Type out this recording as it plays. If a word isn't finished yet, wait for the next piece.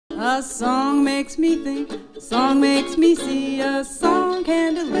A song makes me think, a song makes me see, a song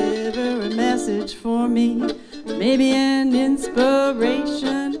can deliver a message for me, maybe an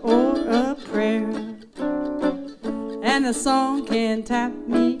inspiration or a prayer. And a song can tap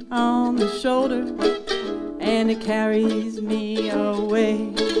me on the shoulder, and it carries me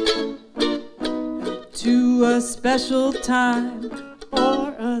away to a special time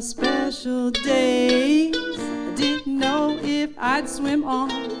or a special day. I didn't know if I'd swim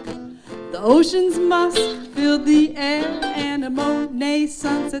on the ocean's musk, filled the air, and a Monet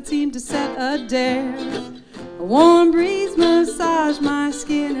sunset seemed to set a dare. A warm breeze massaged my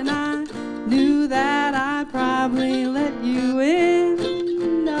skin, and I knew that I'd probably let you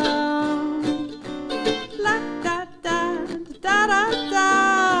in. Oh, la da da da da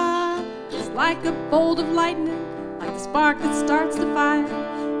da. It's like a bolt of lightning, like the spark that starts the fire.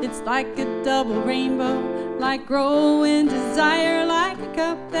 It's like a double rainbow, like growing desire, like a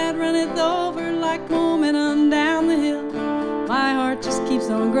cup that runneth over, like momentum down the hill. My heart just keeps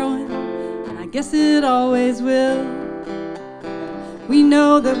on growing, and I guess it always will. We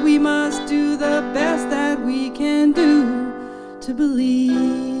know that we must do the best that we can do to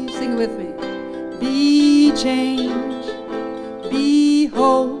believe. Sing with me. Be change, be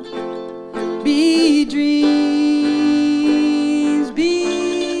hope, be dreams, believe.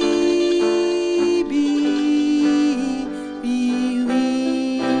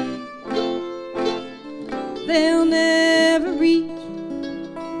 They'll never reach,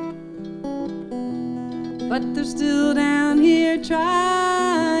 but they're still down here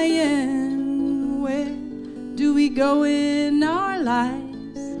trying. Where do we go in our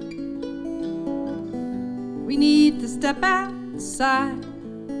lives? We need to step outside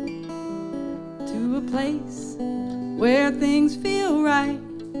to a place where things feel right,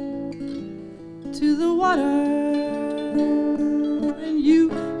 to the water. And you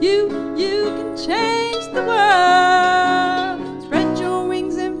can change the world. Spread your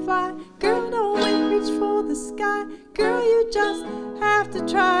wings and fly. Girl, don't wait, reach for the sky. Girl, you just have to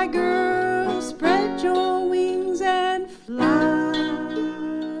try. Girl, spread your wings and fly.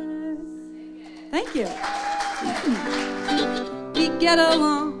 Thank you. We get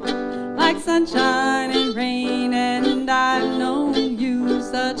along like sunshine and rain, and I've known you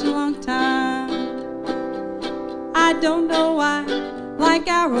such a long time. I don't know why, like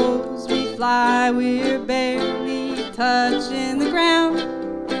arrows we fly, we're barely touching the ground.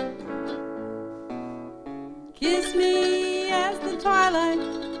 Kiss me as the twilight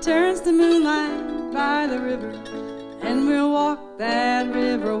turns to moonlight by the river, and we'll walk that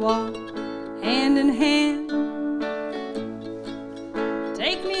river walk hand in hand.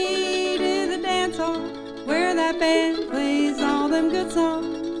 Take me to the dance hall where that band plays all them good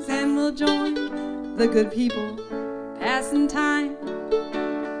songs, and we'll join the good people passing time.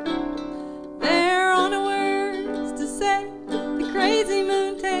 There are no words to say, the crazy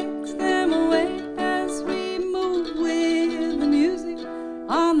moon takes them away as we move with the music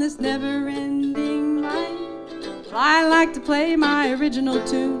on this never-ending night. Well, I like to play my original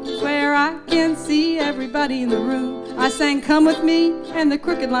tunes where I can see everybody in the room. I sang Come With Me and the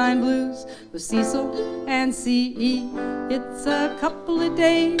Crooked Line Blues with Cecil and C.E. It's a couple of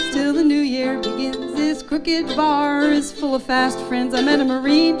days till the new year begins. This crooked bar is full of fast friends. I met a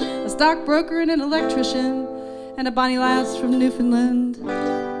Marine, a stockbroker, and an electrician, and a bonny lass from Newfoundland.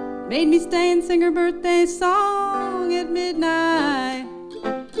 Made me stay and sing her birthday song at midnight.